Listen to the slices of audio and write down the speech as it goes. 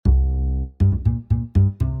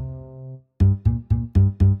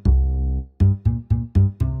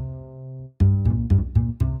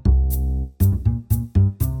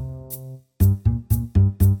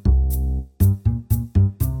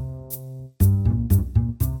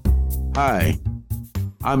Hi,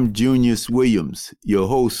 I'm Junius Williams, your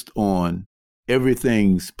host on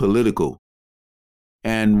Everything's Political.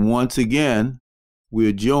 And once again,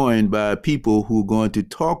 we're joined by people who are going to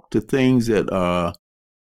talk to things that are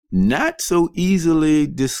not so easily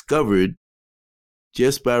discovered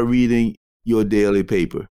just by reading your daily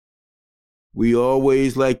paper. We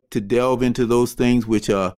always like to delve into those things which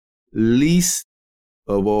are least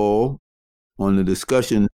of all on the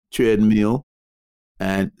discussion treadmill,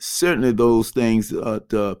 and certainly those things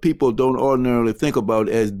that people don't ordinarily think about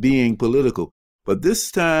as being political. But this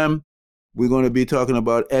time, we're going to be talking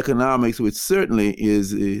about economics, which certainly is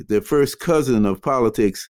the first cousin of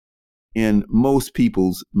politics in most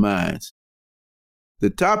people's minds. The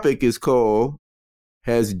topic is called,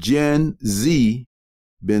 Has Gen Z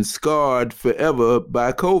Been Scarred Forever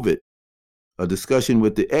by COVID? A discussion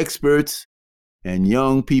with the experts and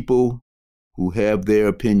young people who have their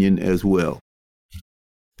opinion as well.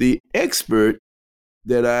 The expert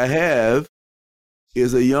that I have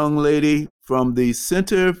is a young lady from the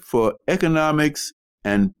Center for Economics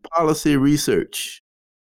and Policy Research,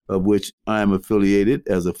 of which I am affiliated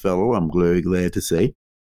as a fellow, I'm very glad to say.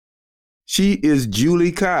 She is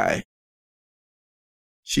Julie Kai.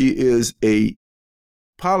 She is a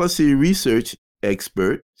policy research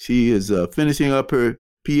expert. She is finishing up her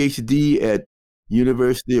PhD at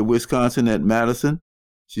University of Wisconsin at Madison.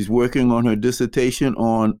 She's working on her dissertation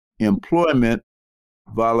on employment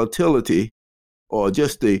volatility, or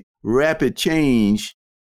just the rapid change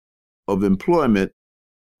of employment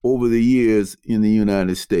over the years in the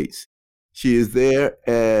United States. She is there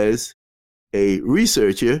as a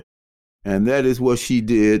researcher, and that is what she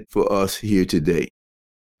did for us here today.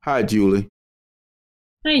 Hi, Julie.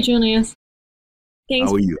 Hi, Junius. Thanks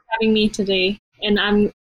How are for you? having me today, and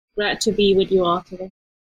I'm glad to be with you all today.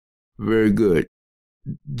 Very good.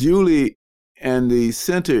 Julie and the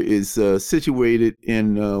center is situated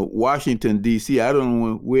in Washington, D.C. I don't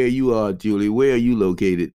know where you are, Julie. Where are you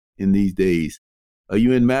located in these days? Are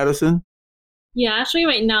you in Madison? Yeah, actually,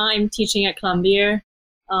 right now I'm teaching at Columbia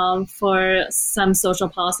for some social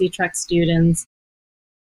policy track students.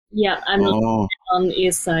 Yeah, I'm on the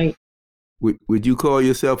east side. Would you call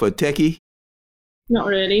yourself a techie? Not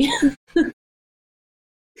really.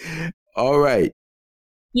 All right.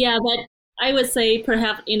 Yeah, but I would say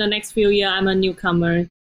perhaps in the next few years, I'm a newcomer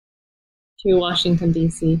to Washington,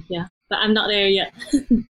 D.C. Yeah, but I'm not there yet.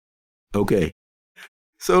 Okay.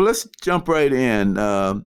 So let's jump right in.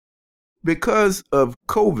 Because of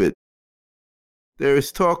COVID, there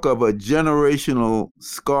is talk of a generational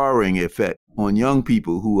scarring effect on young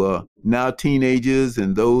people who are now teenagers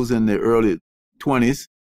and those in their early 20s,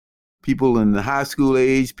 people in the high school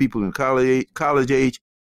age, people in college age.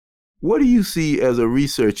 What do you see as a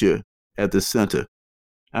researcher at the center?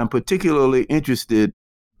 I'm particularly interested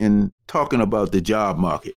in talking about the job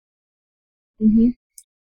market. Mm-hmm.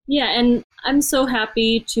 Yeah, and I'm so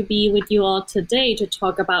happy to be with you all today to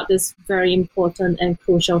talk about this very important and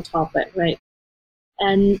crucial topic, right?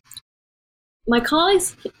 And my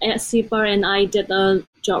colleagues at CPAR and I did a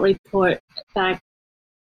job report back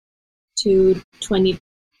to July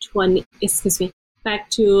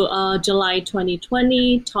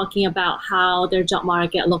 2020, talking about how their job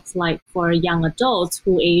market looks like for young adults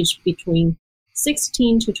who age between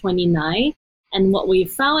 16 to 29. And what we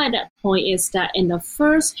found at that point is that in the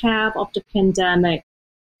first half of the pandemic,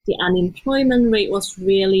 the unemployment rate was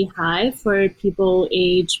really high for people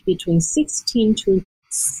aged between 16 to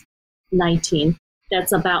 19.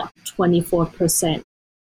 That's about 24%.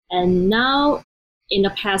 And now, in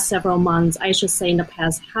the past several months, I should say in the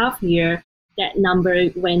past half year, that number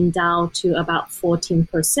went down to about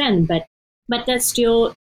 14%, but that's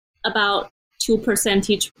still about 2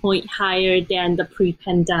 percentage points higher than the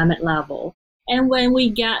pre-pandemic level. And when we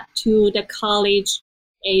get to the college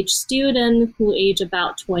age student who age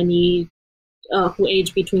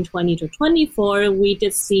between 20 to 24, we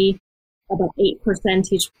did see about 8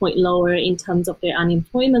 percentage point lower in terms of their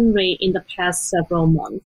unemployment rate in the past several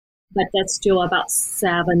months. But that's still about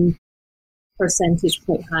 7 percentage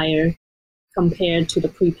point higher compared to the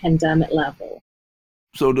pre-pandemic level.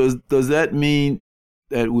 So does that mean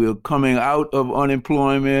that we're coming out of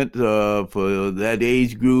unemployment for that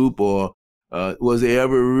age group, or was there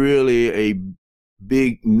ever really a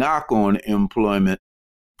big knock on employment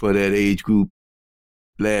for that age group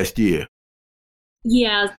last year?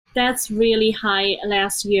 Yeah, that's really high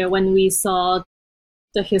last year when we saw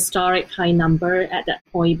the historic high number at that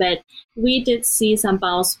point. But we did see some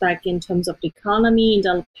bounce back in terms of the economy in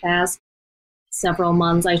the past several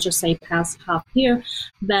months, I should say past half year.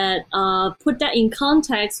 But put that in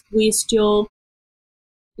context, we're still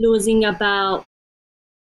losing about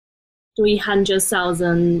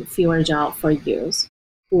 300,000 fewer jobs for youth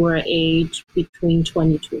who are aged between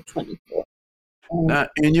 20 to 24. Now,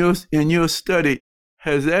 in your study,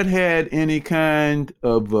 has that had any kind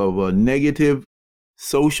of a negative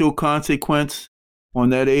social consequence on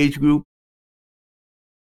that age group?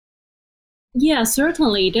 Yeah,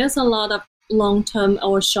 certainly. There's a lot of long-term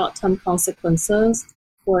or short-term consequences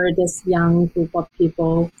for this young group of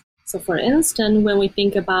people. So for instance, when we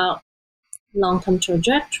think about long-term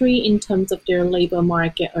trajectory in terms of their labor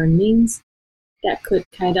market earnings, that could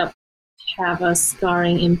kind of have a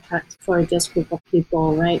scarring impact for this group of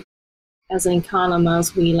people, right? As an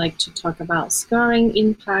economist, we like to talk about scarring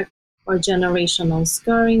impact or generational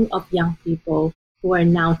scarring of young people who are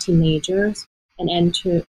now teenagers and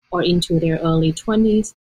into their early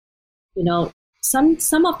 20s. You know,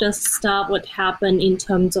 some of the stuff would happen in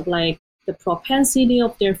terms of like the propensity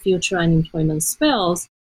of their future unemployment spells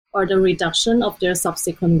or the reduction of their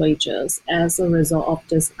subsequent wages as a result of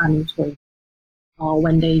this unemployment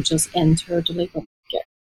when they just enter the labor market.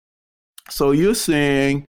 So you're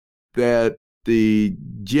saying that the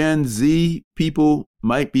Gen Z people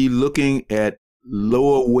might be looking at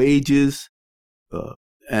lower wages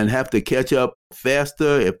and have to catch up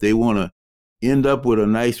faster if they want to end up with a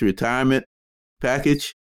nice retirement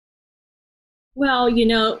package? Well, you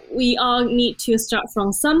know, we all need to start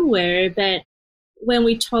from somewhere, but when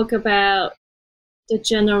we talk about the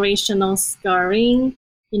generational scarring,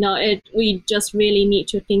 you know, we just really need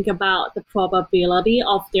to think about the probability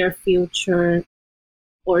of their future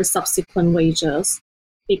or subsequent wages,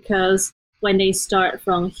 because when they start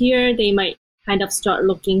from here, they might kind of start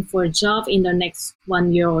looking for a job in the next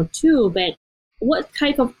 1 year or two, but what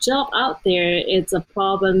type of job out there is a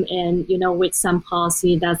problem, and you know, with some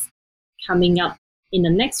policy that's coming up in the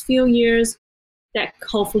next few years, that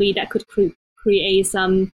hopefully that could create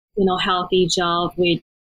some, you know, healthy job with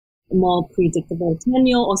more predictable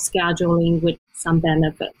tenure or scheduling with some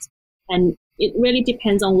benefits. And it really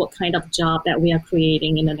depends on what kind of job that we are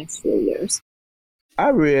creating in the next few years. I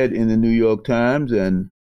read in the New York Times, and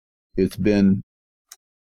it's been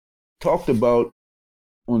talked about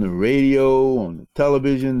on the radio, on the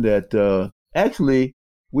television, that actually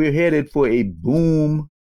we're headed for a boom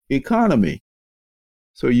economy.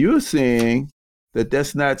 So you're saying that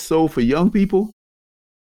that's not so for young people?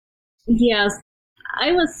 Yes,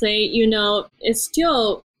 I would say, you know, it's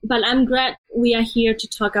still, but I'm glad we are here to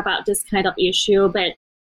talk about this kind of issue. But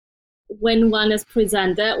when one is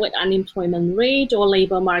presented with unemployment rate or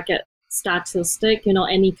labor market statistic, you know,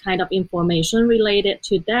 any kind of information related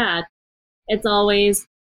to that, it's always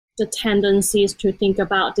the tendencies to think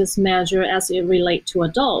about this measure as it relates to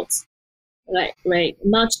adults. Right.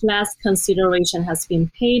 Much less consideration has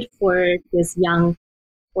been paid for this young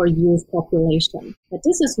or youth population. But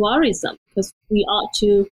this is worrisome because we ought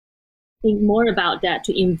to think more about that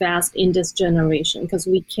to invest in this generation, because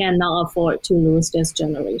we cannot afford to lose this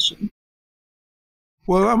generation.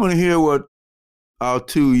 Well, I'm going to hear what our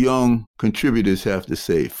two young contributors have to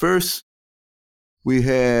say. First, we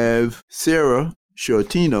have Sarah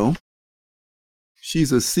Shortino.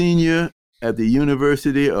 She's a senior at the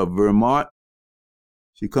University of Vermont.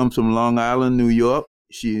 She comes from Long Island, New York.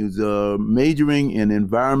 She's majoring in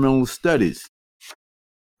environmental studies.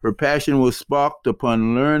 Her passion was sparked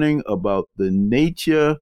upon learning about the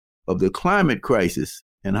nature of the climate crisis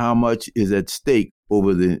and how much is at stake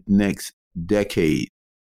over the next decade.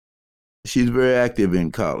 She's very active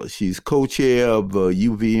in college. She's co-chair of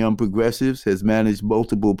UVM Progressives, has managed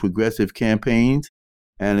multiple progressive campaigns,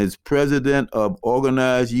 and is president of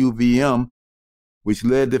Organize UVM, which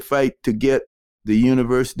led the fight to get the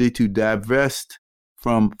university to divest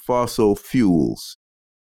from fossil fuels.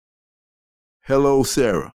 Hello,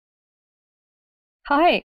 Sarah.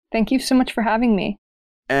 Hi, thank you so much for having me.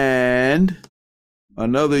 And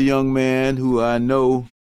another young man who I know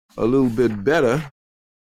a little bit better.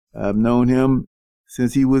 I've known him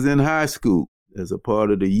since he was in high school as a part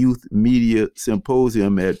of the Youth Media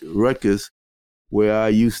Symposium at Rutgers, where I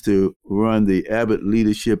used to run the Abbott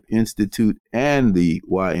Leadership Institute and the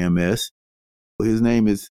YMS. His name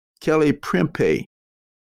is Kelly Prempeh.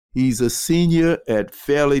 He's a senior at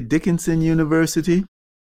Fairleigh Dickinson University.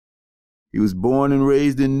 He was born and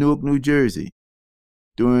raised in Newark, New Jersey.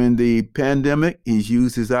 During the pandemic, he's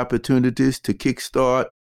used his opportunities to kickstart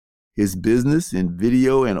his business in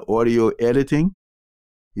video and audio editing.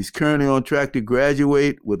 He's currently on track to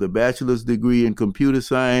graduate with a bachelor's degree in computer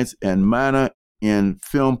science and minor in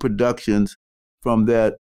film productions from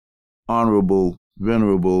that honorable,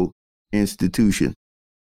 venerable institution.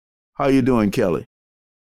 How you doing, Kelly?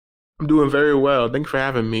 I'm doing very well. Thanks for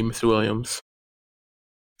having me, Mr. Williams.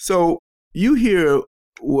 So you hear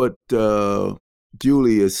what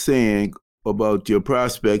Julie is saying about your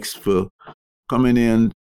prospects for coming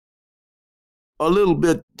in a little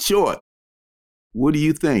bit short. What do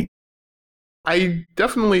you think? I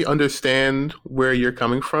definitely understand where you're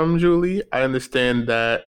coming from, Julie. I understand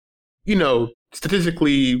that,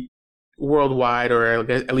 statistically worldwide, or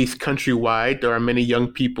at least countrywide, there are many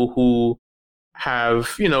young people who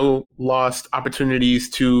have, lost opportunities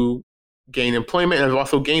to gain employment and have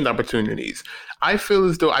also gained opportunities. I feel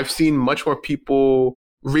as though I've seen much more people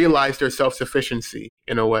realize their self-sufficiency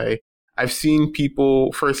in a way. I've seen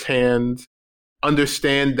people firsthand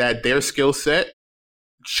understand that their skill set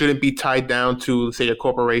shouldn't be tied down to, say, a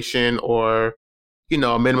corporation or, a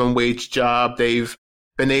minimum wage job. They've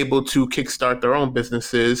been able to kickstart their own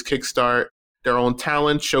businesses, kickstart their own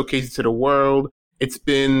talent, showcase it to the world. It's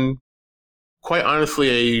been, quite honestly,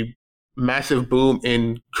 a massive boom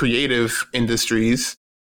in creative industries.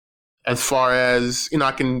 As far as,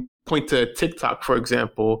 I can point to TikTok, for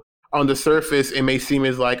example. On the surface, it may seem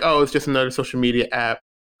as like, oh, it's just another social media app.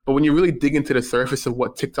 But when you really dig into the surface of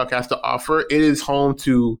what TikTok has to offer, it is home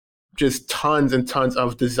to just tons and tons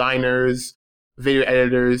of designers, video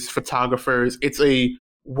editors, photographers. It's a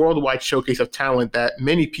worldwide showcase of talent that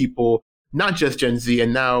many people, not just Gen Z,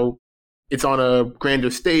 and now it's on a grander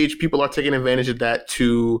stage, people are taking advantage of that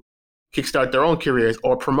to kickstart their own careers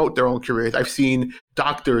or promote their own careers. I've seen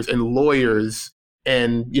doctors and lawyers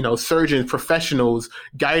and, surgeons, professionals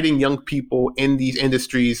guiding young people in these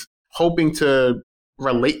industries, hoping to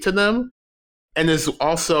relate to them. And there's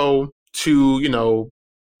also to,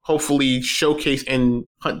 hopefully showcase and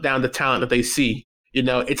hunt down the talent that they see.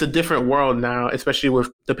 It's a different world now, especially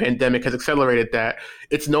with the pandemic has accelerated that.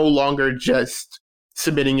 It's no longer just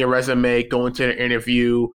submitting your resume, going to an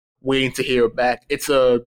interview, waiting to hear back. It's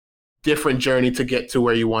a different journey to get to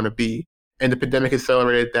where you want to be. And the pandemic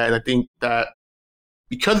accelerated that. And I think that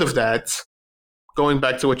because of that, going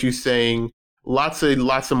back to what you're saying, lots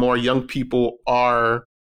of more young people are,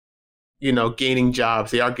 gaining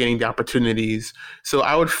jobs. They are gaining the opportunities. So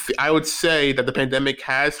I would say that the pandemic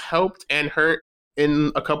has helped and hurt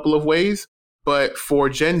in a couple of ways. But for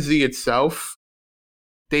Gen Z itself,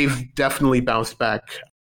 they've definitely bounced back.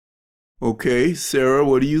 Okay, Sarah,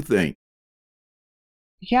 what do you think?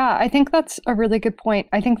 Yeah, I think that's a really good point.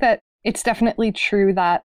 I think that it's definitely true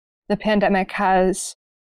that the pandemic has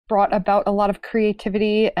brought about a lot of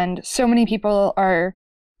creativity, and so many people are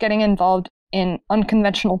getting involved in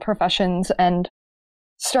unconventional professions and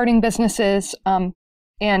starting businesses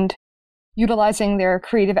and utilizing their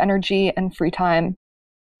creative energy and free time.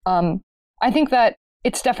 I think that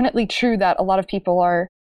it's definitely true that a lot of people are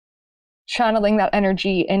channeling that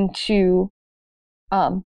energy into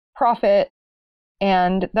profit,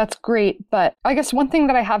 and that's great. But I guess one thing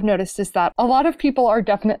that I have noticed is that a lot of people are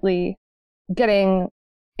definitely getting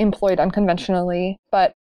employed unconventionally,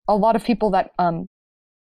 but a lot of people that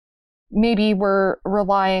maybe were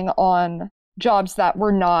relying on jobs that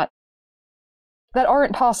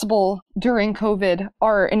aren't possible during COVID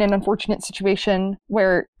are in an unfortunate situation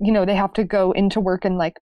where, they have to go into work, and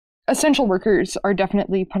essential workers are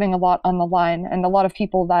definitely putting a lot on the line. And a lot of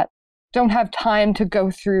people that don't have time to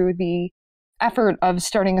go through the effort of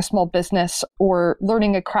starting a small business or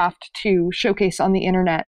learning a craft to showcase on the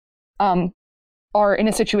internet are in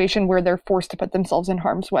a situation where they're forced to put themselves in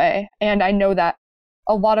harm's way. And I know that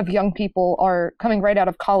a lot of young people are coming right out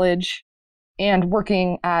of college and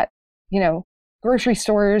working at, grocery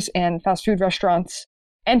stores and fast food restaurants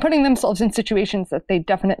and putting themselves in situations that they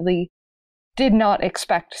definitely did not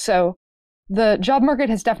expect. So the job market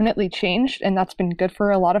has definitely changed, and that's been good for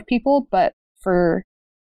a lot of people, but for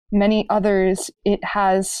many others, it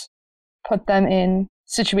has put them in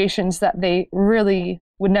situations that they really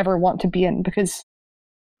would never want to be in, because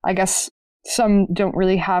I guess some don't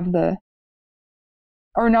really have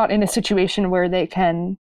are not in a situation where they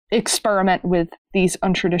can experiment with these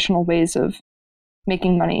untraditional ways of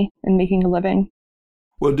making money and making a living.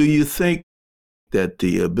 Well, do you think that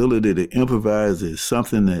the ability to improvise is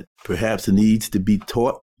something that perhaps needs to be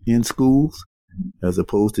taught in schools, as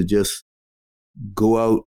opposed to just go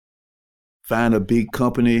out, find a big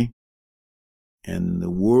company, and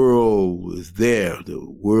the world is there? The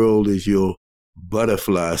world is your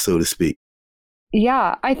butterfly, so to speak.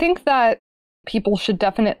 Yeah, I think that people should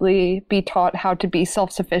definitely be taught how to be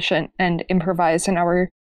self-sufficient and improvise in our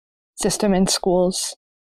system in schools.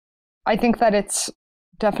 I think that it's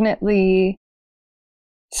definitely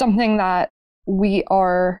something that we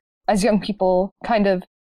are, as young people, kind of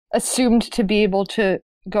assumed to be able to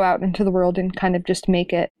go out into the world and kind of just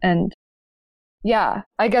make it. And yeah,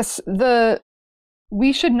 I guess I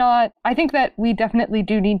think that we definitely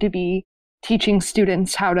do need to be teaching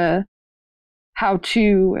students how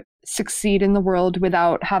to succeed in the world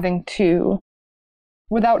without having to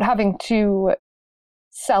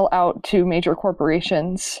sell out to major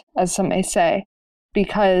corporations, as some may say,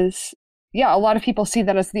 because a lot of people see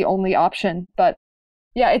that as the only option. But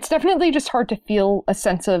it's definitely just hard to feel a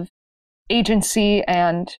sense of agency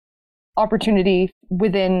and opportunity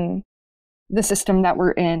within the system that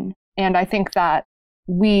we're in. And I think that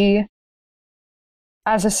we,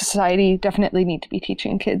 as a society, definitely need to be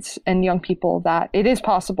teaching kids and young people that it is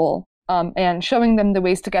possible, and showing them the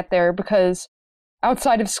ways to get there, because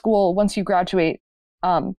outside of school, once you graduate,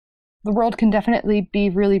 the world can definitely be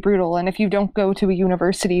really brutal. And if you don't go to a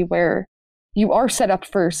university where you are set up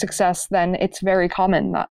for success, then it's very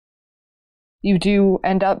common that you do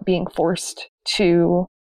end up being forced to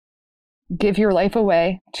give your life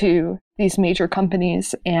away to these major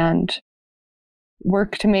companies and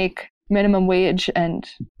work to make minimum wage and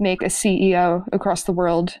make a CEO across the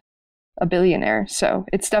world a billionaire. So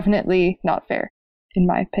it's definitely not fair, in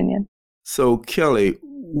my opinion. So Kelly,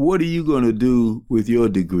 what are you going to do with your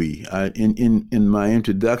degree? In my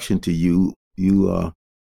introduction to you, you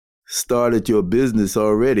started your business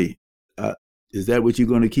already. Is that what you're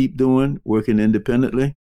going to keep doing, working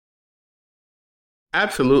independently?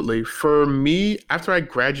 Absolutely. For me, after I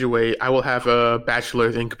graduate, I will have a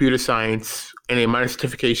bachelor's in computer science and a minor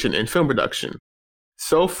certification in film production.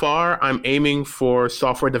 So far, I'm aiming for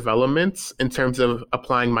software development in terms of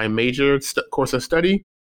applying my major course of study.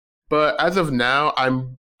 But as of now,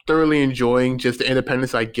 I'm thoroughly enjoying just the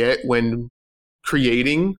independence I get when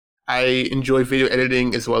creating. I enjoy video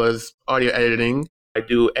editing as well as audio editing. I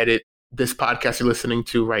do edit this podcast you're listening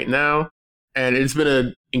to right now. And it's been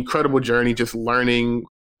an incredible journey just learning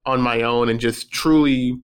on my own and just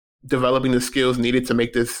truly developing the skills needed to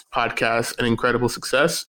make this podcast an incredible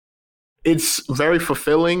success. It's very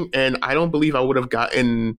fulfilling, and I don't believe I would have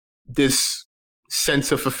gotten this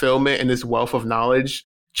sense of fulfillment and this wealth of knowledge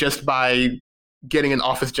just by getting an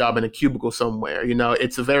office job in a cubicle somewhere. You know,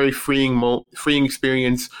 it's a very freeing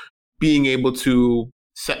experience being able to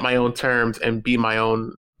set my own terms and be my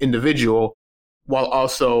own individual while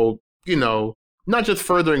also, you know, not just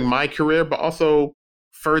furthering my career, but also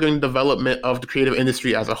furthering development of the creative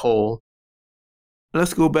industry as a whole.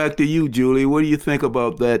 Let's go back to you, Julie. What do you think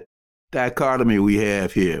about that dichotomy we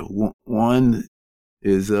have here? One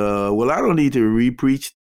is, well, I don't need to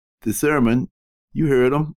re-preach the sermon. You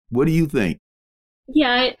heard them. What do you think?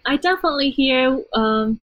 Yeah, I definitely hear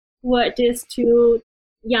what these two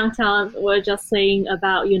young talents were just saying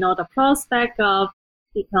about, you know, the prospect of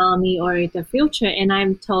the economy or the future, and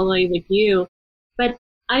I'm totally with you. But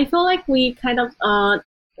I feel like we kind of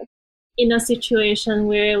in a situation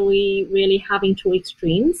where we really having two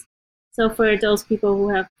extremes. So for those people who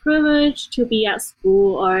have privilege to be at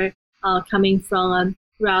school or coming from a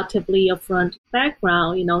relatively affluent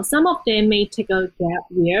background, you know, some of them may take a gap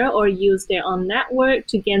year or use their own network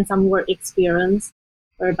to gain some work experience,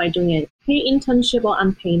 or by doing a paid internship or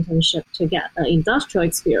unpaid internship to get an industrial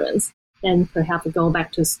experience, then perhaps go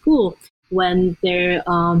back to school when there's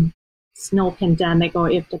no pandemic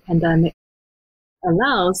or if the pandemic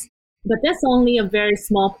allows. But that's only a very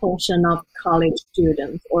small portion of college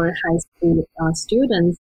students or high school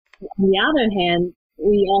students. On the other hand,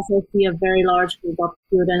 we also see a very large group of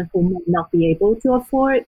students who might not be able to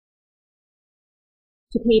afford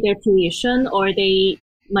to pay their tuition, or they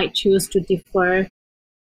might choose to defer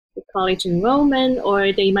the college enrollment,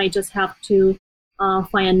 or they might just have to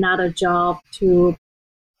find another job to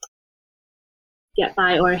get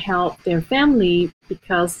by or help their family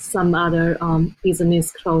because some other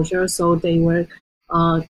business closure, so they were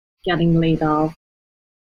getting laid off.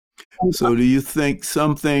 So do you think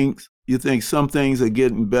some things are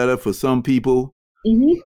getting better for some people?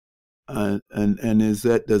 Mm-hmm. And does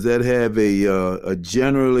that have a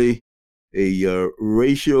generally a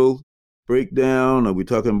racial breakdown? Are we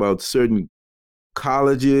talking about certain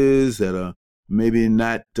colleges that are maybe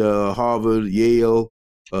not Harvard, Yale,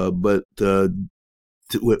 but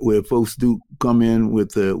where folks do come in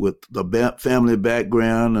with a family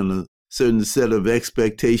background and a certain set of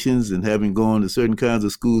expectations and having gone to certain kinds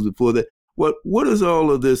of schools before that? What does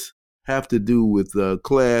all of this have to do with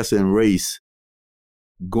class and race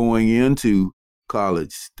going into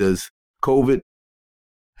college? Does COVID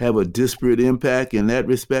have a disparate impact in that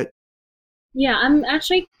respect? Yeah, I'm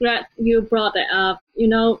actually glad you brought that up. You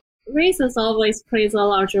know, race has always plays a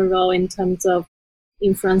larger role in terms of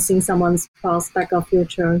influencing someone's prospect of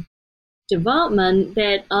future development.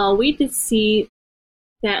 That we did see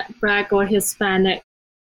that Black or Hispanic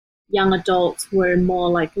young adults were more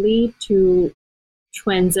likely to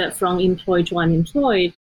transit from employed to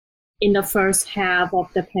unemployed in the first half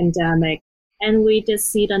of the pandemic. And we did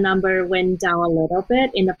see the number went down a little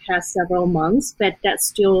bit in the past several months, but that's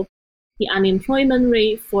still the unemployment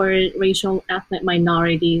rate for racial ethnic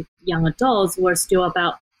minority young adults were still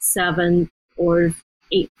about 7 or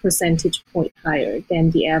 8 percentage point higher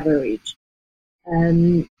than the average.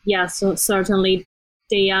 And so certainly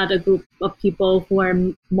they are the group of people who are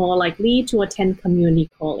more likely to attend community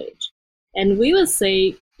college. And we would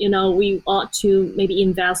say, we ought to maybe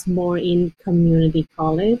invest more in community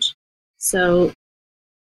college. So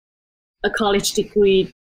a college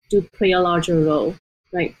degree do play a larger role,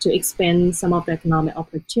 right, to expand some of the economic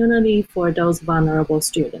opportunity for those vulnerable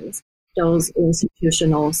students, those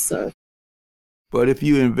institutional served. But if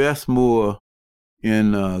you invest more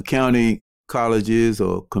in county colleges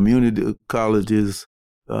or community colleges,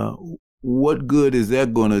 what good is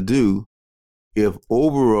that going to do if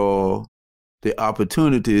overall the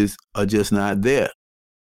opportunities are just not there?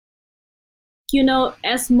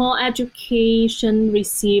 As more education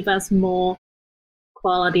receive as more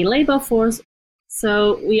quality labor force,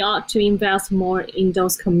 so we ought to invest more in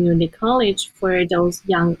those community college for those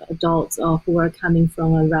young adults who are coming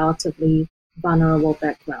from a relatively vulnerable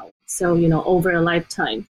background. So, over a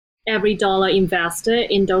lifetime, every dollar invested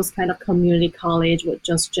in those kind of community college would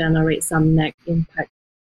just generate some net impact.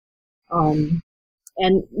 And,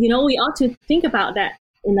 we ought to think about that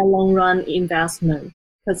in the long run investment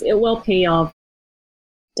because it will pay off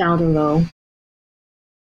down the road.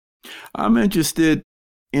 I'm interested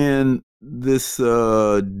in this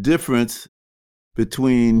difference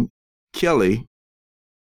between Kelly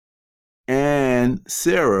and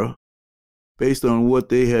Sarah based on what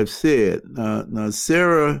they have said. Now,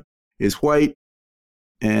 Sarah is white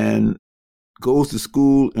and goes to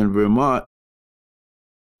school in Vermont.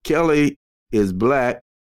 Kelly is black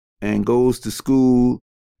and goes to school.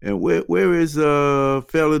 And where is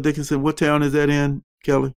Fairleigh Dickinson? What town is that in,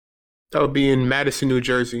 Kelly? That would be in Madison, New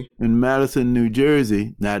Jersey. In Madison, New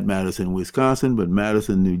Jersey, not Madison, Wisconsin, but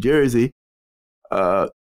Madison, New Jersey.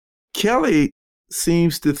 Kelly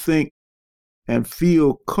seems to think and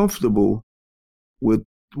feel comfortable with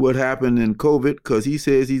what happened in COVID because he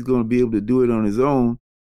says he's going to be able to do it on his own.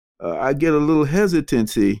 I get a little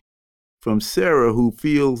hesitancy from Sarah, who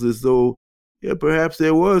feels as though, perhaps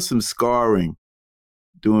there was some scarring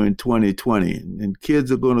during 2020, and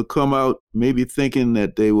kids are going to come out maybe thinking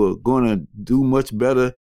that they were going to do much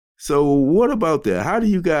better. So what about that? How do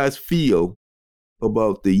you guys feel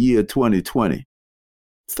about the year 2020?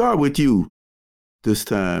 Start with you this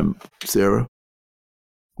time, Sarah.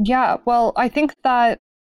 Yeah, well, I think that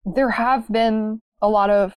there have been a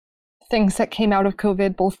lot of things that came out of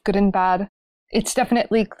COVID, both good and bad. It's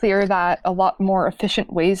definitely clear that a lot more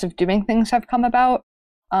efficient ways of doing things have come about.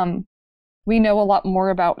 We know a lot more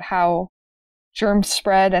about how germs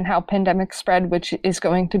spread and how pandemics spread, which is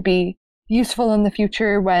going to be useful in the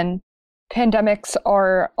future when pandemics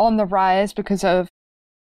are on the rise because of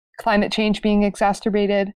climate change being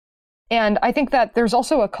exacerbated. And I think that there's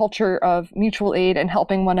also a culture of mutual aid and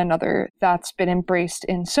helping one another that's been embraced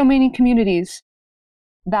in so many communities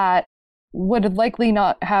that would likely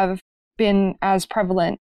not have been as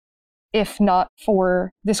prevalent if not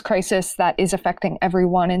for this crisis that is affecting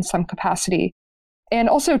everyone in some capacity. And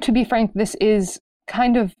also, to be frank, this is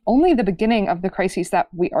kind of only the beginning of the crises that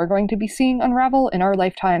we are going to be seeing unravel in our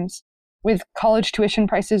lifetimes, with college tuition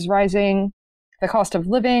prices rising, the cost of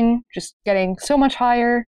living just getting so much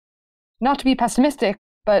higher. Not to be pessimistic,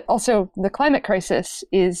 but also the climate crisis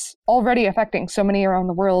is already affecting so many around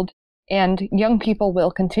the world, and young people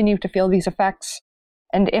will continue to feel these effects.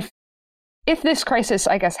 And if this crisis,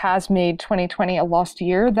 I guess, has made 2020 a lost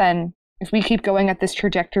year, then if we keep going at this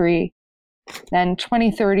trajectory, then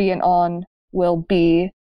 2030 and on will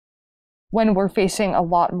be when we're facing a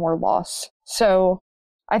lot more loss. So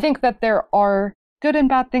I think that there are good and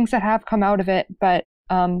bad things that have come out of it, but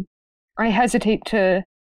I hesitate to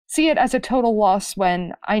see it as a total loss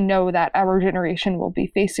when I know that our generation will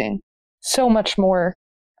be facing so much more.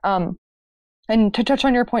 And to touch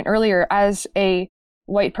on your point earlier, as a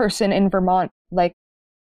white person in Vermont, like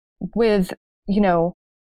with,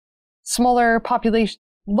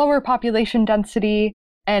 lower population density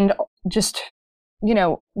and just,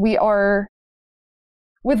 we are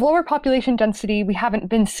with lower population density, we haven't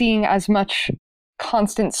been seeing as much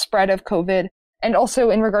constant spread of COVID. And also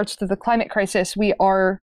in regards to the climate crisis, we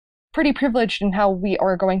are pretty privileged in how we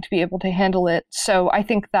are going to be able to handle it. So I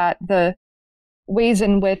think that the ways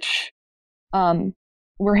in which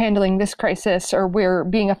we're handling this crisis or we're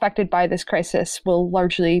being affected by this crisis will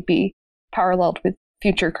largely be paralleled with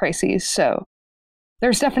future crises. So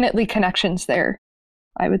there's definitely connections there,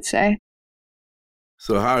 I would say.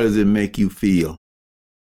 So how does it make you feel?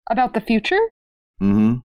 About the future?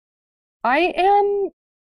 Mm-hmm. I am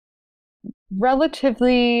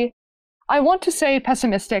relatively, I want to say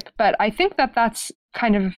pessimistic, but I think that that's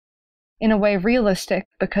kind of, in a way, realistic,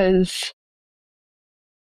 because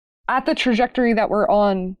at the trajectory that we're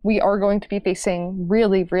on, we are going to be facing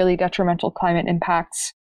really, really detrimental climate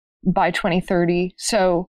impacts by 2030.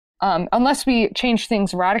 So unless we change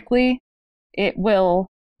things radically, it will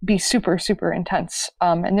be super, super intense.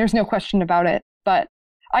 And there's no question about it. But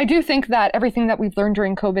I do think that everything that we've learned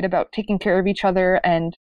during COVID about taking care of each other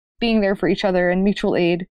and being there for each other and mutual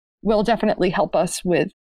aid will definitely help us with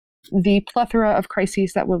the plethora of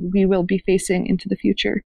crises that we will be facing into the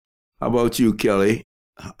future. How about you, Kelly?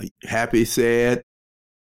 Happy, sad,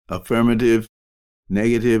 affirmative,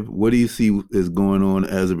 negative? What do you see is going on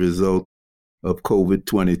as a result of COVID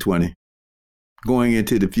 2020 going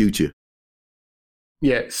into the future?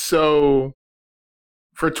 Yeah, so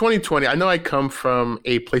for 2020, I know I come from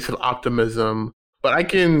a place of optimism, but I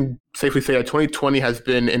can safely say that 2020 has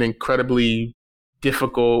been an incredibly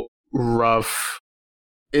difficult, rough,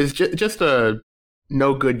 it's just a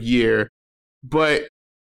no good year. But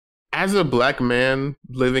as a Black man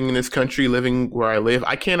living in this country, living where I live,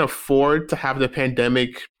 I can't afford to have the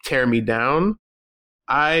pandemic tear me down.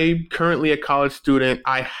 I'm currently a college student.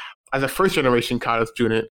 As a first generation college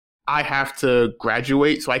student, I have to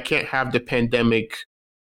graduate, so I can't have the pandemic,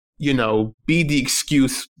 be the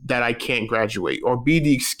excuse that I can't graduate, or be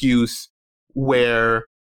the excuse where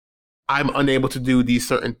I'm unable to do these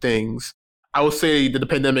certain things. I will say that the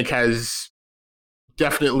pandemic has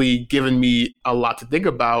definitely given me a lot to think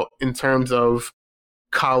about in terms of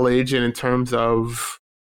college and in terms of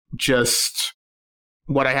just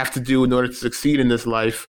what I have to do in order to succeed in this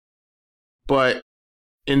life. But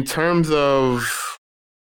in terms of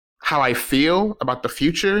how I feel about the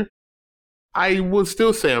future, I will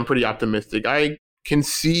still say I'm pretty optimistic. I can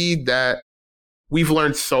see that we've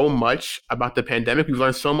learned so much about the pandemic. We've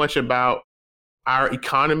learned so much about our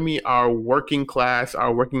economy, our working class,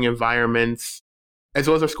 our working environments, as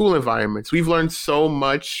well as our school environments. We've learned so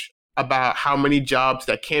much about how many jobs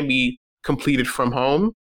that can be completed from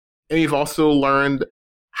home. And we've also learned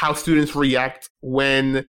how students react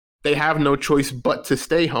when they have no choice but to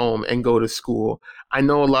stay home and go to school. I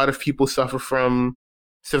know a lot of people suffer from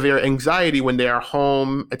severe anxiety when they are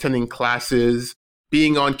home, attending classes,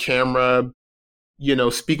 being on camera,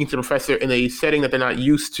 speaking to the professor in a setting that they're not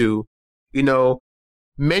used to.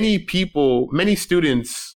 Many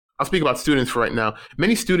students, I'll speak about students for right now.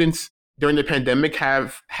 Many students during the pandemic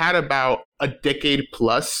have had about a decade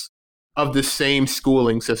plus of the same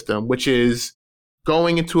schooling system, which is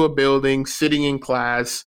going into a building, sitting in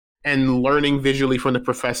class, and learning visually from the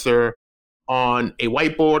professor on a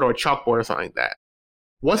whiteboard or a chalkboard or something like that.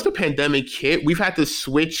 Once the pandemic hit, we've had to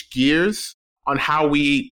switch gears on how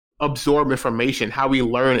we absorb information, how we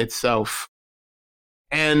learn itself.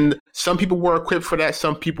 And some people were equipped for that,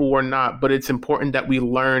 some people were not, but it's important that we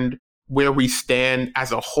learned where we stand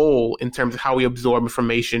as a whole in terms of how we absorb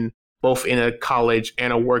information, both in a college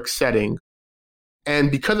and a work setting.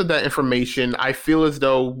 And because of that information, I feel as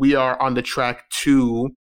though we are on the track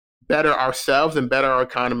to better ourselves and better our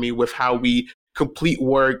economy with how we complete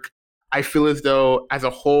work. I feel as though as a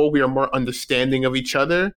whole, we are more understanding of each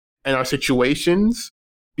other and our situations,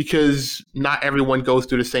 because not everyone goes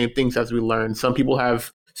through the same things as we learn. Some people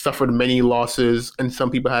have suffered many losses and some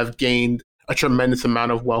people have gained a tremendous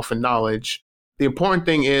amount of wealth and knowledge. The important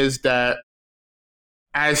thing is that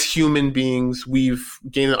as human beings, we've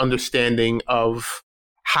gained an understanding of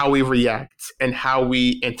how we react and how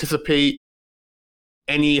we anticipate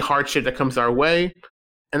any hardship that comes our way.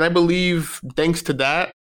 And I believe thanks to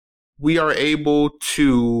that, we are able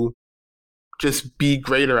to just be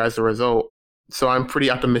greater as a result. So I'm pretty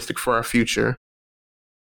optimistic for our future.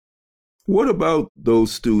 What about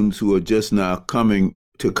those students who are just now coming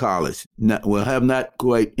to college, have not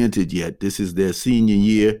quite entered yet? This is their senior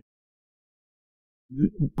year.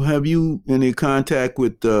 Have you any contact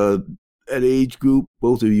with that age group?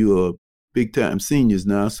 Both of you are big-time seniors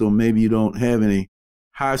now, so maybe you don't have any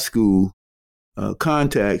high school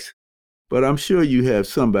contacts, but I'm sure you have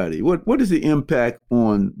somebody. What is the impact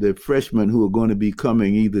on the freshmen who are going to be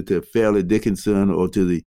coming either to Fairleigh Dickinson or to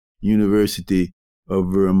the University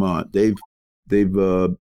of Vermont? They've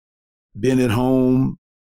been at home.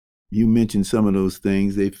 You mentioned some of those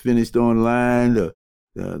things. They finished online.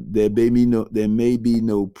 There may be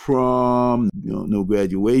no prom, no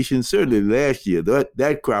graduation. Certainly last year,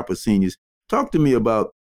 that crop of seniors. Talk to me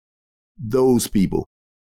about those people.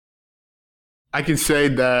 I can say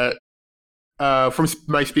that from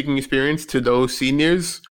my speaking experience to those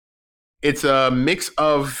seniors, It's a mix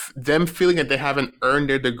of them feeling that they haven't earned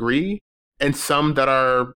their degree and some that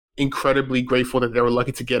are incredibly grateful that they were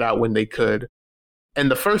lucky to get out when they could.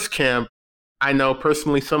 And the first camp, I know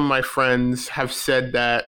personally some of my friends have said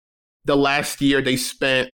that the last year they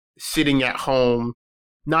spent sitting at home,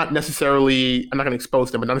 not necessarily, I'm not going to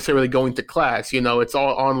expose them, but not necessarily going to class. It's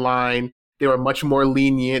all online. They were much more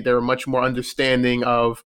lenient. They were much more understanding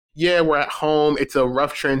of, yeah, we're at home. It's a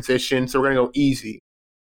rough transition, so we're going to go easy.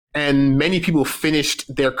 And many people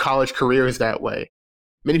finished their college careers that way.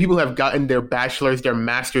 Many people have gotten their bachelor's, their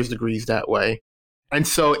master's degrees that way. And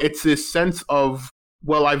so it's this sense of,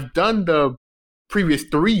 well, I've done the previous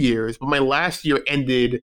 3 years, but my last year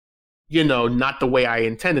ended, not the way I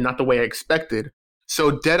intended, not the way I expected.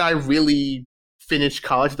 So did I really finish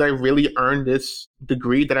college? Did I really earn this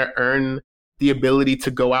degree? Did I earn the ability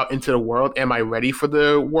to go out into the world? Am I ready for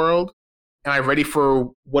the world? Am I ready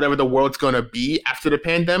for whatever the world's going to be after the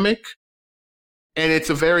pandemic? And it's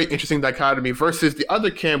a very interesting dichotomy versus the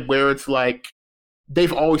other camp where it's like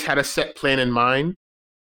they've always had a set plan in mind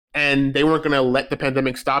and they weren't going to let the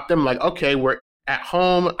pandemic stop them. Like, okay, we're at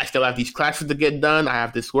home. I still have these classes to get done. I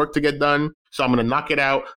have this work to get done. So I'm going to knock it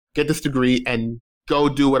out, get this degree, and go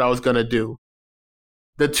do what I was going to do.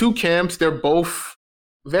 The two camps, they're both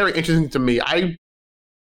very interesting to me. I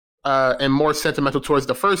am more sentimental towards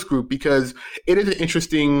the first group because it is an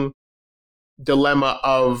interesting dilemma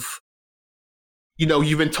of,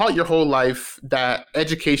 you've been taught your whole life that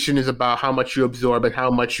education is about how much you absorb and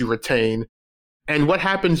how much you retain. And what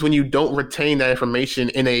happens when you don't retain that information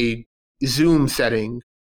in a Zoom setting?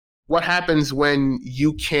 What happens when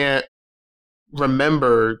you can't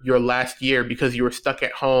remember your last year because you were stuck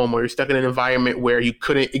at home or you're stuck in an environment where you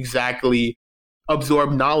couldn't exactly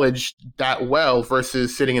absorb knowledge that well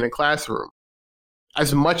versus sitting in a classroom?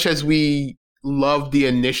 As much as we love the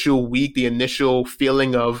initial week, the initial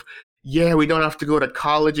feeling of, yeah, we don't have to go to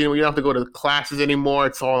college and we don't have to go to classes anymore.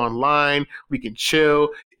 It's all online. We can chill.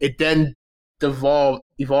 It then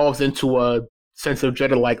evolves into a sense of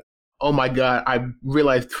dread of like, oh my God, I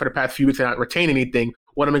realized for the past few weeks I not retain anything.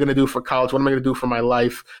 What am I going to do for college? What am I going to do for my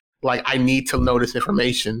life? Like, I need to know this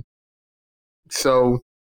information. So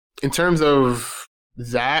in terms of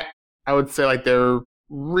that, I would say like they're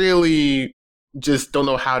really just don't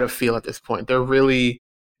know how to feel at this point. They're really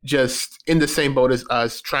just in the same boat as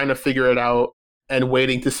us, trying to figure it out and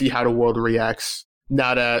waiting to see how the world reacts.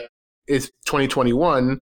 Now that it's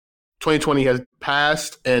 2021, 2020 has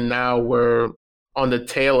passed, and now we're on the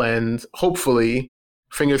tail end, hopefully,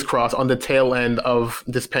 fingers crossed, on the tail end of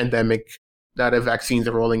this pandemic, that the vaccines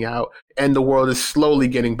are rolling out, and the world is slowly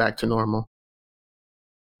getting back to normal.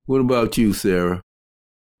 What about you, Sarah?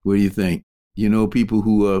 What do you think? People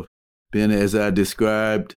who have been as I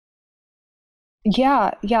described?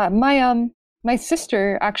 Yeah. My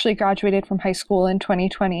sister actually graduated from high school in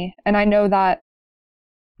 2020, and I know that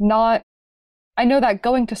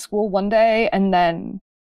going to school one day and then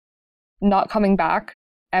not coming back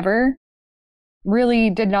ever really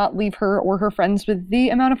did not leave her or her friends with the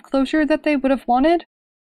amount of closure that they would have wanted.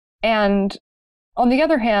 And on the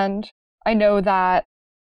other hand, I know that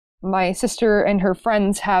my sister and her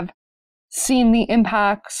friends have seen the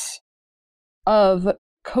impacts of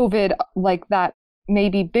COVID like that may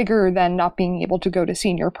be bigger than not being able to go to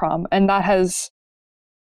senior prom. And that has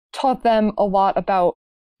taught them a lot about,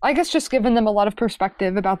 I guess, just given them a lot of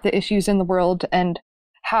perspective about the issues in the world and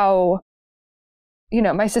how,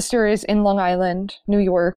 my sister is in Long Island, New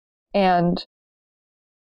York, and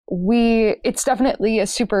it's definitely a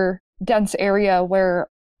super dense area where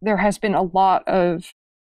there has been a lot of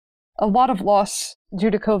loss due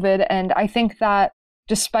to COVID. And I think that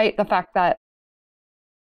despite the fact that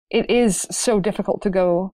it is so difficult to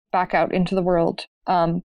go back out into the world,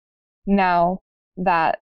 now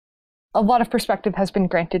that a lot of perspective has been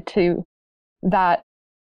granted to that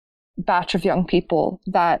batch of young people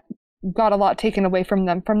that got a lot taken away from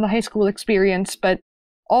them from the high school experience, but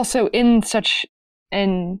also in such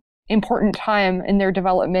an important time in their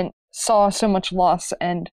development, saw so much loss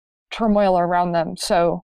and turmoil around them.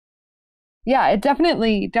 So yeah, it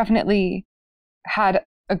definitely had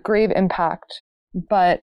a grave impact,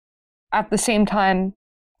 but at the same time,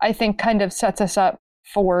 I think kind of sets us up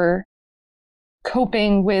for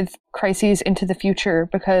coping with crises into the future,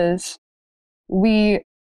 because we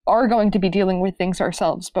are going to be dealing with things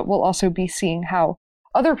ourselves, but we'll also be seeing how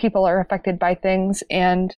other people are affected by things.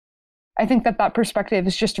 And I think that perspective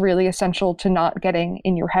is just really essential to not getting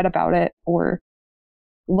in your head about it or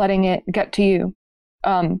letting it get to you.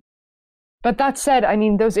 But that said, I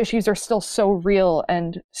mean, those issues are still so real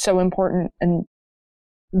and so important. And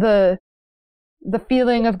the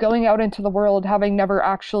feeling of going out into the world, having never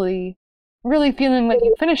actually really feeling like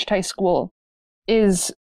you finished high school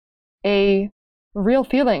is a real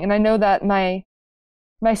feeling. And I know that my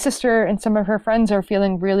sister and some of her friends are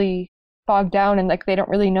feeling really bogged down and like they don't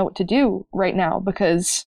really know what to do right now,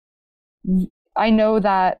 because I know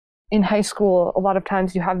that in high school, a lot of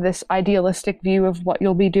times you have this idealistic view of what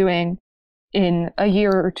you'll be doing in a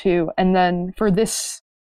year or two. And then for this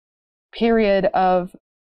period of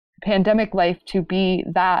pandemic life to be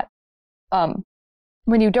that,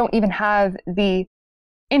 when you don't even have the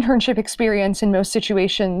internship experience in most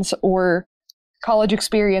situations or college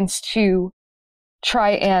experience to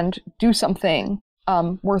try and do something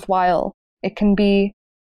worthwhile, it can be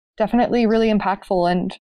definitely really impactful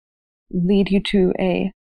and lead you to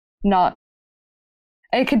it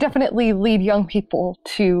could definitely lead young people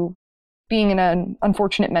to being in an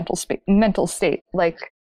unfortunate mental state, like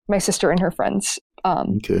my sister and her friends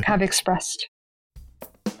have expressed.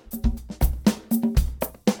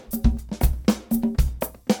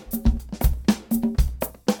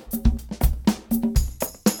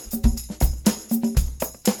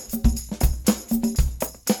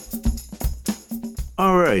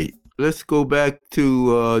 All right, let's go back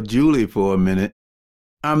to Julie for a minute.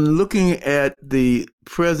 I'm looking at the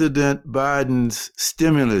President Biden's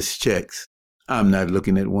stimulus checks. I'm not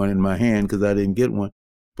looking at one in my hand because I didn't get one.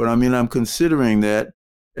 But I mean, I'm considering that,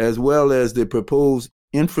 as well as the proposed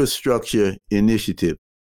infrastructure initiative.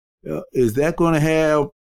 Is that going to have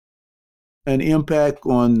an impact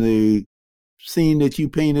on the scene that you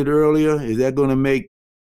painted earlier? Is that going to make,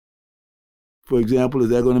 for example,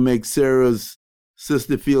 Sarah's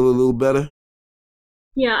sister feel a little better?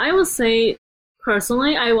 Yeah, I would say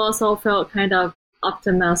personally, I also felt kind of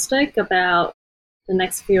optimistic about the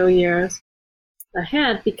next few years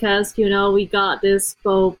ahead because, we got this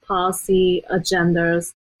bold policy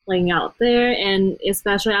agendas laying out there. And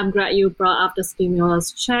especially, I'm glad you brought up the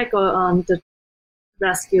stimulus check or the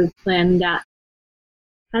rescue plan that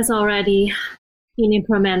has already been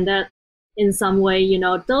implemented in some way.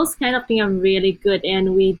 Those kind of things are really good.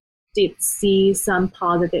 And we did see some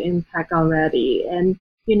positive impact already. And,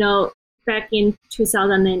 back in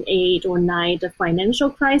 2008 or 9, the financial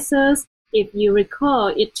crisis, if you recall,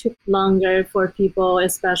 it took longer for people,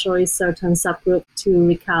 especially certain subgroups, to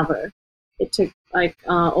recover. It took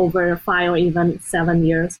over 5 or even 7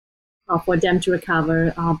 years for them to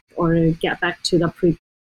recover or get back to the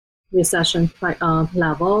pre-recession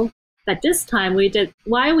level. But this time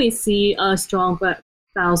why we see a strong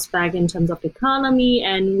bounce back in terms of the economy,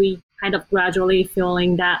 and we kind of gradually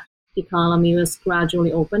feeling that the economy was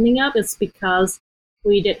gradually opening up, is because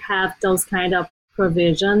we did have those kind of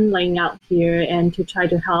provision laying out here and to try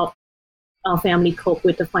to help our family cope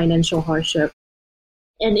with the financial hardship.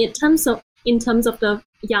 And in terms of the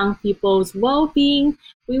young people's well-being,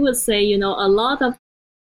 we would say, a lot of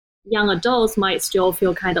young adults might still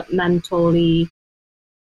feel kind of mentally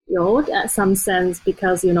ill at some sense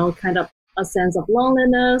because, kind of a sense of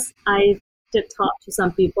loneliness. I did talk to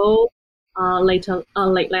some people late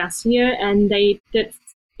last year, and they did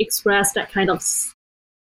express that kind of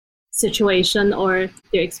situation or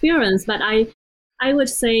their experience. But I would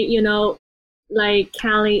say, like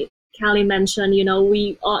Callie mentioned,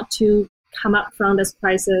 we ought to come up from this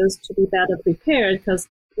crisis to be better prepared, because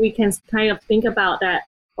we can kind of think about that.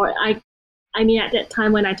 Or I mean, at that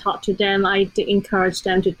time when I talked to them, I did encourage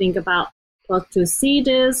them to think about, to see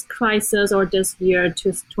this crisis or this year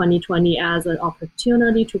to 2020 as an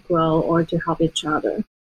opportunity to grow or to help each other,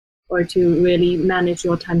 or to really manage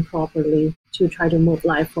your time properly to try to move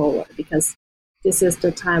life forward, because this is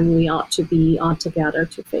the time we ought to be all together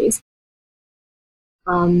to face.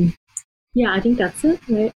 I think that's it,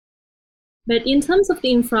 right? But in terms of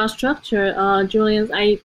the infrastructure, Julian,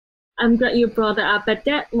 I'm glad you brought that up, but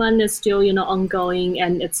that one is still, ongoing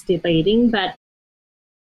and it's debating. But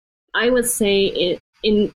I would say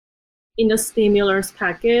in the stimulus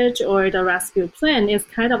package or the rescue plan is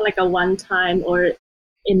kind of like a one-time or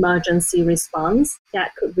emergency response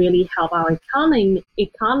that could really help our economy.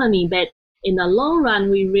 But in the long run,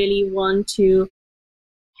 we really want to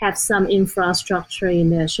have some infrastructure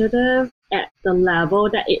initiative at the level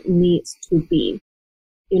that it needs to be.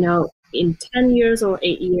 In 10 years or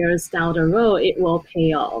 8 years down the road, it will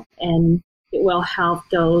pay off and it will help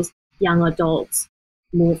those young adults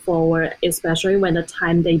move forward, especially when the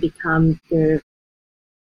time they become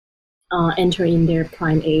enter in their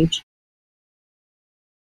prime age.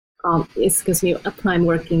 A prime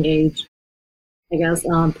working age. I guess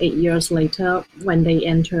 8 years later, when they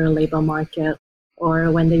enter labor market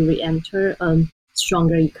or when they re-enter a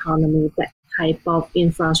stronger economy, that type of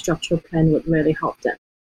infrastructure plan would really help them.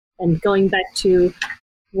 And going back to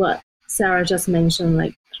what Sarah just mentioned,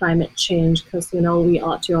 like climate change, because, we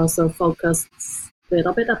ought to also focus a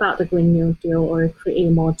little bit about the Green New Deal or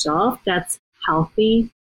create more jobs that's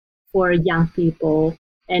healthy for young people.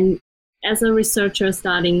 And as a researcher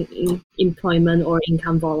studying employment or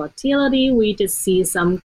income volatility, we just see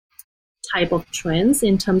some type of trends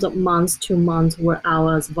in terms of month-to-month work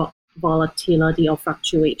hours volatility or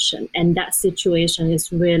fluctuation. And that situation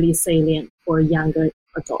is really salient for younger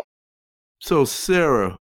adults. So,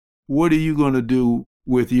 Sarah, what are you going to do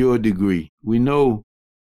with your degree? We know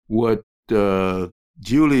what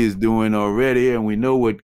Julie is doing already, and we know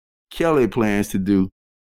what Kelly plans to do.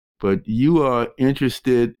 But you are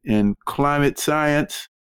interested in climate science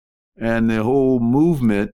and the whole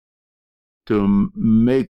movement to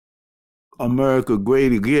make America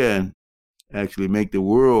great again, actually make the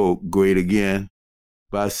world great again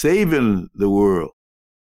by saving the world.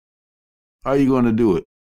 How are you going to do it?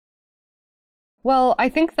 Well, I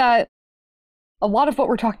think that a lot of what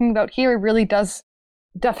we're talking about here really does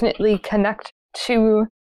definitely connect to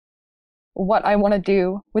what I want to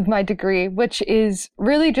do with my degree, which is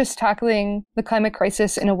really just tackling the climate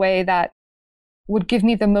crisis in a way that would give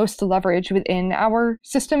me the most leverage within our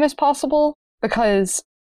system as possible, because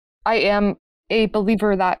I am a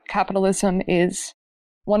believer that capitalism is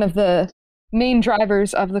one of the main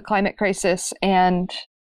drivers of the climate crisis, and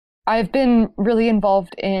I've been really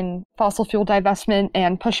involved in fossil fuel divestment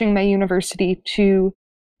and pushing my university to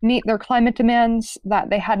meet their climate demands that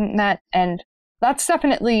they hadn't met, and that's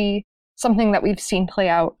definitely something that we've seen play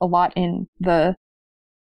out a lot in the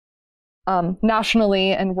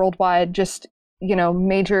nationally and worldwide, just,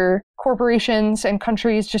 major corporations and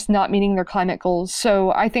countries just not meeting their climate goals.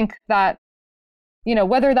 So I think that,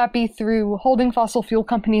 whether that be through holding fossil fuel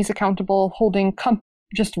companies accountable, holding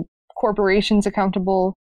just corporations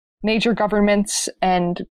accountable, major governments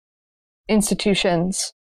and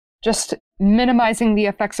institutions, just minimizing the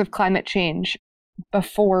effects of climate change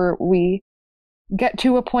before we get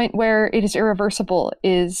to a point where it is irreversible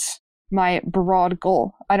is my broad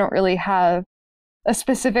goal. I don't really have a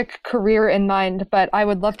specific career in mind, but I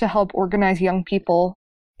would love to help organize young people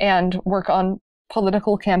and work on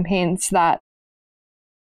political campaigns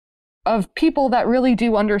of people that really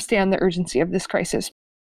do understand the urgency of this crisis.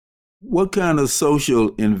 What kind of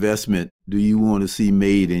social investment do you want to see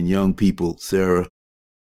made in young people, Sarah?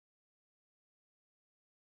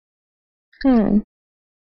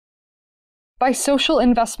 By social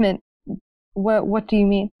investment, what do you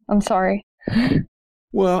mean? I'm sorry.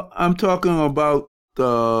 Well, I'm talking about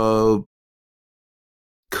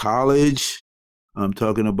college. I'm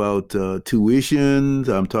talking about tuitions.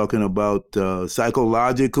 I'm talking about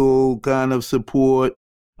psychological kind of support.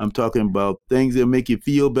 I'm talking about things that make you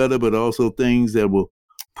feel better, but also things that will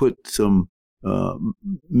put some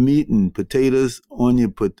meat and potatoes on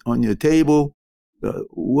your table.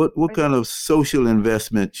 What kind of social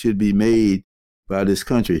investment should be made by this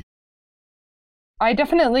country? I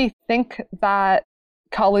definitely think that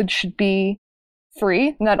college should be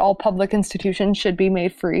free, and that all public institutions should be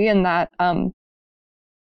made free, and that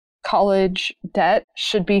college debt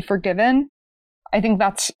should be forgiven. I think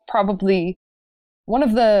that's probably one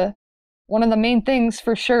of the main things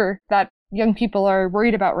for sure that young people are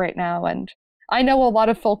worried about right now. And I know a lot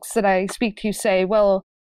of folks that I speak to say, well,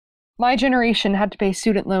 my generation had to pay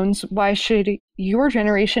student loans. Why should your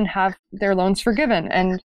generation have their loans forgiven?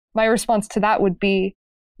 And my response to that would be,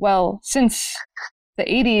 well, since the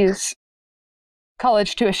 80s,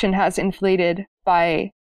 college tuition has inflated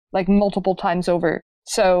by like multiple times over.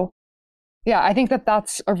 So yeah, I think that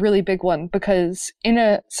that's a really big one, because in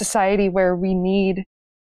a society where we need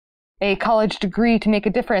a college degree to make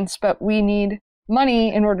a difference, but we need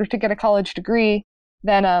money in order to get a college degree,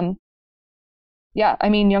 then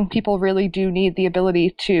young people really do need the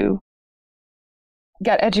ability to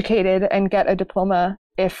get educated and get a diploma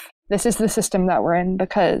if this is the system that we're in,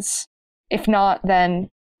 because if not, then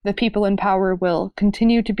the people in power will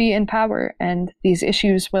continue to be in power and these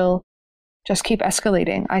issues will just keep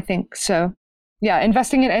escalating, I think. So yeah,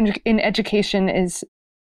 investing in education is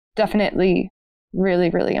definitely really,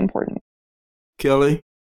 really important. Kelly,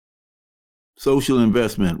 social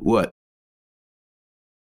investment, what?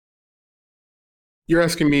 You're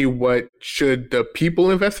asking me what should the people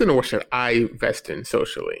invest in, or what should I invest in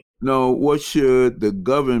socially? No, what should the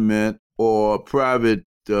government or private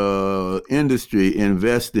industry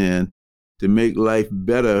invest in to make life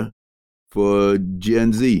better for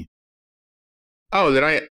Gen Z? Oh, then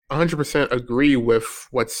I 100% agree with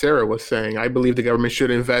what Sarah was saying. I believe the government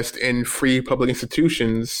should invest in free public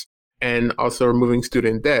institutions and also removing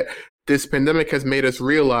student debt. This pandemic has made us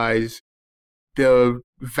realize the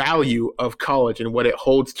value of college and what it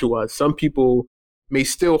holds to us. Some people may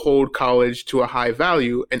still hold college to a high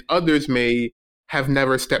value, and others may have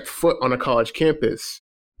never stepped foot on a college campus,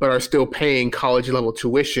 but are still paying college level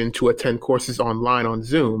tuition to attend courses online on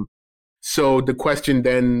Zoom. So the question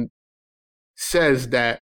then says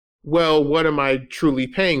that, well, what am I truly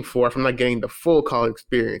paying for if I'm not getting the full college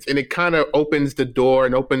experience? And it kind of opens the door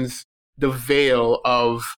and opens the veil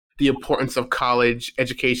of the importance of college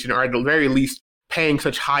education, or at the very least, paying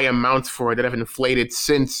such high amounts for it that have inflated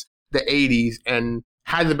since the 80s and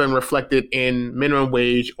hasn't been reflected in minimum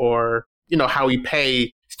wage or, how we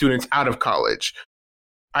pay students out of college.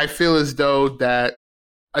 I feel as though that,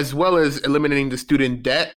 as well as eliminating the student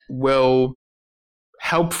debt, will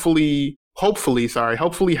hopefully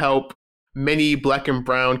help many Black and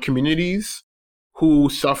brown communities who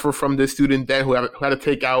suffer from this student debt, who had to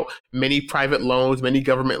take out many private loans, many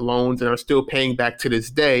government loans, and are still paying back to this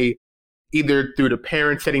day, either through the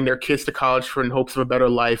parents sending their kids to college for in hopes of a better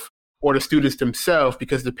life, or the students themselves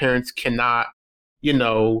because the parents cannot,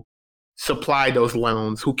 supply those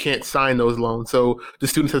loans, who can't sign those loans. So the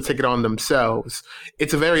students have to take it on themselves.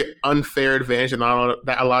 It's a very unfair advantage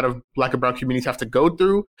that a lot of Black and brown communities have to go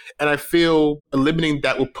through. And I feel eliminating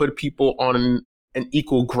that will put people on an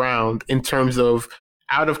equal ground in terms of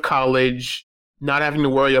out of college, not having to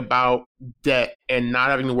worry about debt and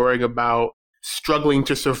not having to worry about struggling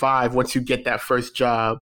to survive once you get that first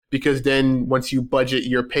job. Because then once you budget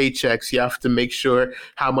your paychecks, you have to make sure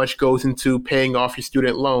how much goes into paying off your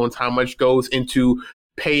student loans, how much goes into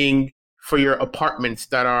paying for your apartments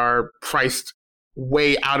that are priced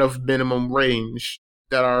way out of minimum range,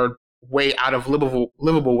 that are way out of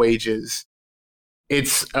livable wages.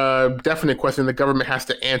 It's a definite question the government has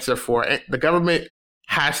to answer for. The government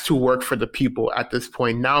has to work for the people at this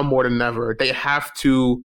point, now more than ever. They have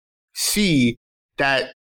to see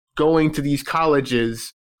that going to these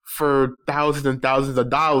colleges for thousands and thousands of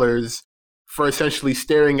dollars for essentially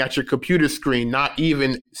staring at your computer screen, not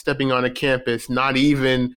even stepping on a campus, not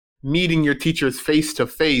even meeting your teachers face to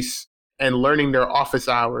face and learning their office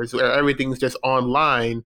hours where everything's just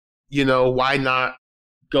online. Why not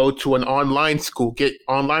go to an online school, get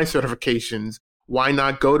online certifications? Why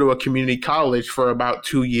not go to a community college for about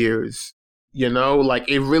 2 years?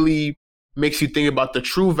 It really makes you think about the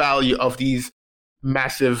true value of these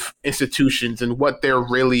massive institutions and what they're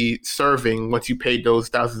really serving once you pay those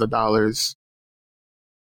thousands of dollars.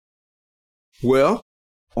 Well,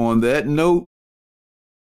 on that note,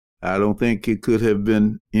 I don't think it could have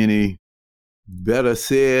been any better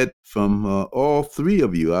said from all three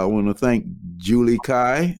of you. I want to thank Julie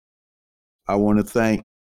Kai. I want to thank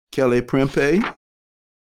Kelly Prempeh.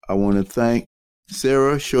 I want to thank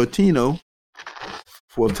Sarah Shortino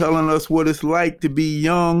for telling us what it's like to be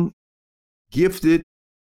young, gifted,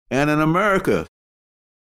 and in America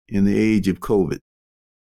in the age of COVID.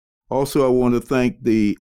 Also, I want to thank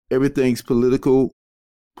the Everything's Political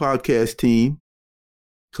podcast team,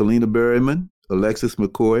 Kalina Berryman, Alexis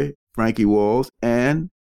McCoy, Frankie Walls, and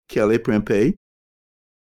Kelly Prempeh.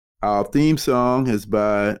 Our theme song is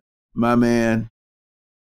by my man,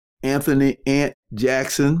 Anthony Ant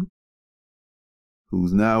Jackson,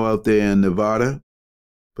 who's now out there in Nevada,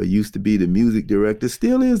 but used to be the music director,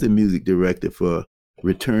 still is the music director for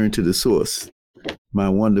Return to the Source, my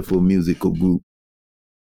wonderful musical group.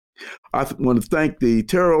 I want to thank the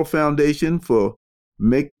Terrell Foundation for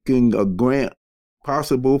making a grant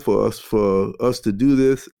possible for us to do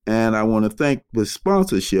this, and I want to thank the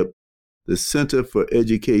sponsorship, the Center for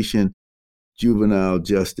Education Juvenile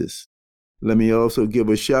Justice. Let me also give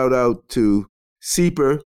a shout out to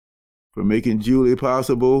CEPR for making Julie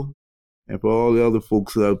possible, and for all the other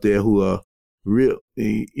folks out there who are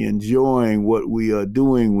really enjoying what we are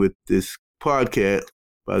doing with this podcast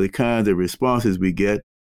by the kinds of responses we get.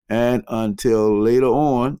 And until later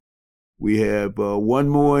on, we have one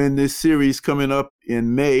more in this series coming up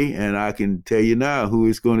in May, and I can tell you now who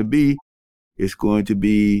it's going to be. It's going to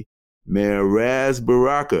be Mayor Ras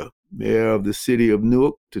Baraka, mayor of the city of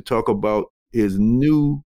Newark, to talk about his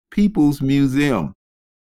new People's Museum.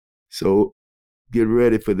 So get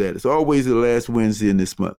ready for that. It's always the last Wednesday in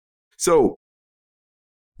this month. So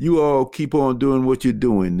you all keep on doing what you're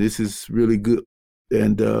doing. This is really good.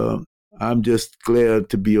 And I'm just glad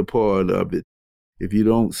to be a part of it. If you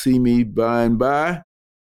don't see me by and by,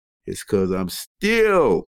 it's because I'm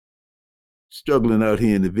still struggling out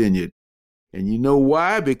here in the vineyard. And you know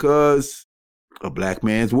why? Because a Black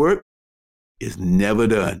man's work is never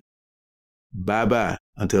done. Bye-bye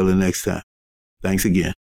until the next time. Thanks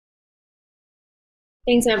again.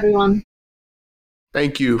 Thanks, everyone.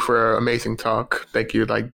 Thank you for an amazing talk. Thank you.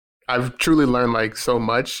 I've truly learned like so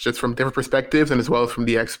much just from different perspectives and as well as from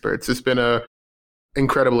the experts. It's been a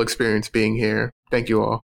incredible experience being here. Thank you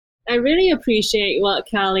all. I really appreciate what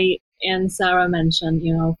Callie and Sarah mentioned,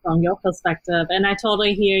 from your perspective. And I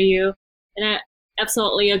totally hear you. And I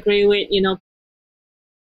absolutely agree with,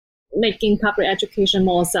 making public education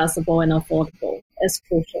more accessible and affordable is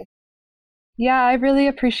crucial. Yeah, I really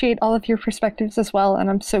appreciate all of your perspectives as well. And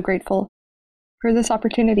I'm so grateful for this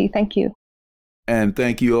opportunity. Thank you. And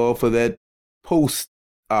thank you all for that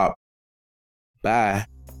post-op. Bye.